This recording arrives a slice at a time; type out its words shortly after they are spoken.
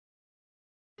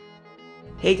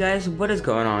Hey guys, what is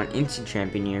going on? Instant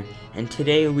Champion here, and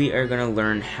today we are going to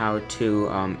learn how to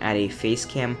add a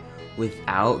FaceCam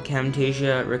without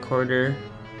Camtasia Recorder.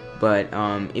 But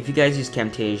if you guys use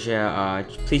Camtasia,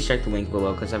 please check the link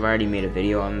below because I've already made a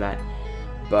video on that.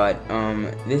 But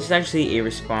this is actually a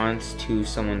response to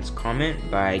someone's comment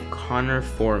by Connor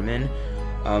Foreman.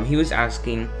 He was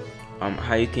asking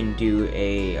how you can do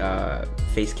a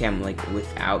FaceCam like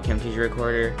without Camtasia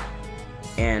Recorder,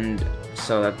 and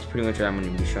so that's pretty much what I'm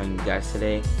going to be showing you guys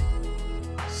today.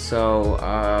 So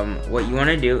what you want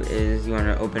to do is you want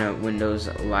to open up Windows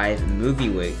Live Movie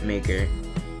Maker,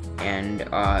 and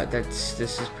this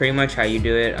is pretty much how you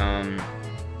do it.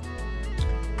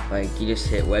 Like you just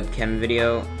hit webcam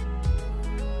video,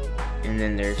 and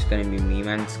then there's going to be me.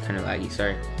 Man, it's kind of laggy,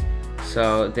 sorry.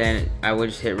 So then I would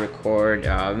just hit record,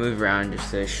 move around just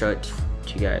to show it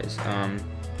to you guys.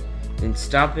 Then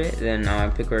stop it, then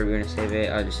pick where we're going to save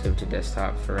it. I'll just save it to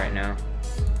desktop for right now.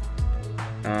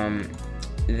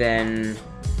 Then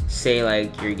say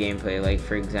like your gameplay, like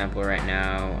for example right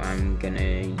now I'm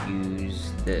gonna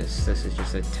use this. This is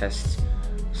just a test,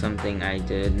 something I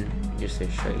did just to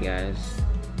show you guys.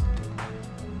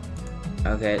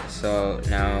 Okay, so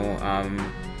now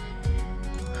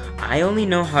I only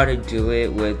know how to do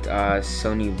it with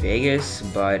Sony Vegas,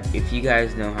 but if you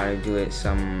guys know how to do it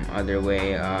some other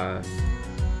way,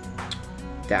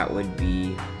 that would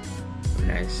be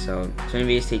nice. So Sony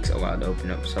Vegas takes a while to open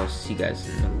up, so I'll see you guys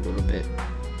in a little bit.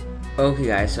 Okay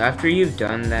guys, so after you've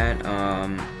done that,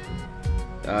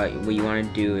 what you want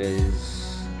to do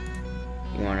is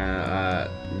you want to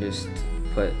just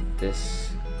put this,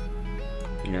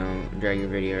 drag your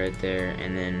video right there,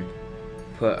 and then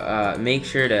make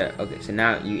sure to, okay, so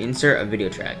now you insert a video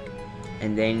track,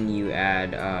 and then you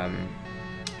add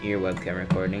your webcam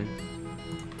recording.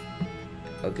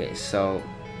 Okay, so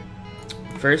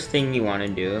first thing you want to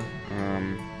do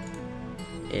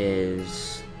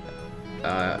is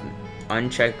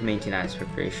uncheck maintain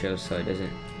aspect ratio so it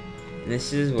doesn't,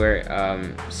 this is where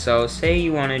so say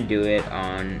you want to do it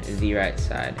on the right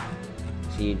side,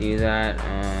 so you do that,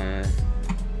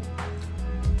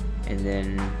 and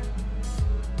then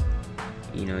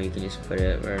you can just put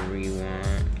it wherever you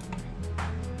want,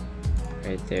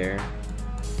 right there.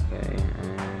 Okay,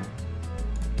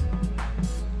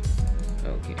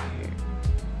 okay, here.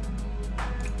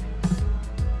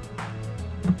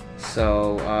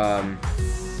 So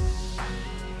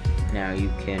now you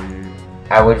can,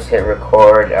 I would just hit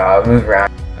record, move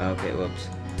around. Okay, whoops.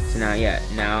 So now, yeah,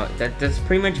 now that's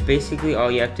pretty much basically all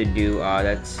you have to do.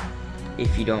 That's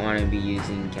if you don't want to be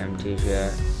using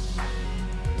Camtasia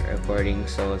recording.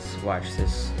 So let's watch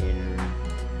this in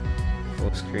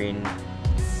full screen.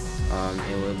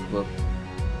 It would look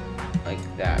like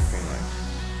that pretty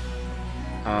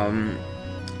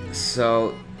much.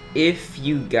 So if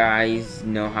you guys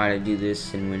know how to do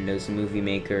this in Windows Movie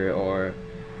Maker, or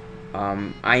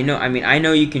I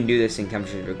know you can do this in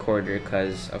Camtasia Recorder,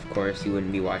 because of course you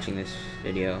wouldn't be watching this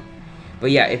video.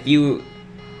 But yeah, if you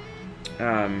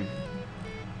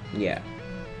yeah,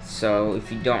 so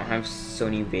if you don't have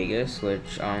Sony Vegas,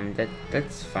 which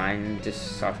that's fine, this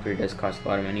software does cost a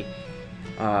lot of money.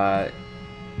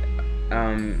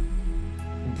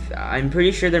 I'm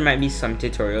pretty sure there might be some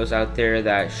tutorials out there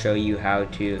that show you how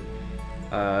to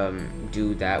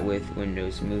do that with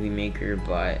Windows Movie Maker,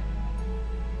 but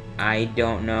I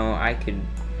don't know. I could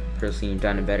personally have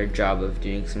done a better job of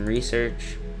doing some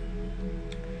research.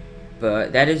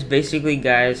 But that is basically,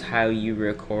 guys, how you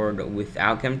record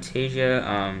without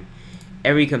Camtasia.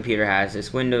 Every computer has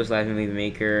this: Windows Live Movie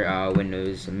Maker,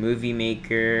 Windows Movie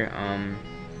Maker.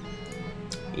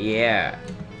 Yeah.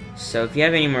 So if you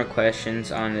have any more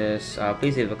questions on this,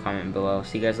 please leave a comment below.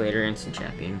 See you guys later, Instant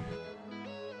Champion.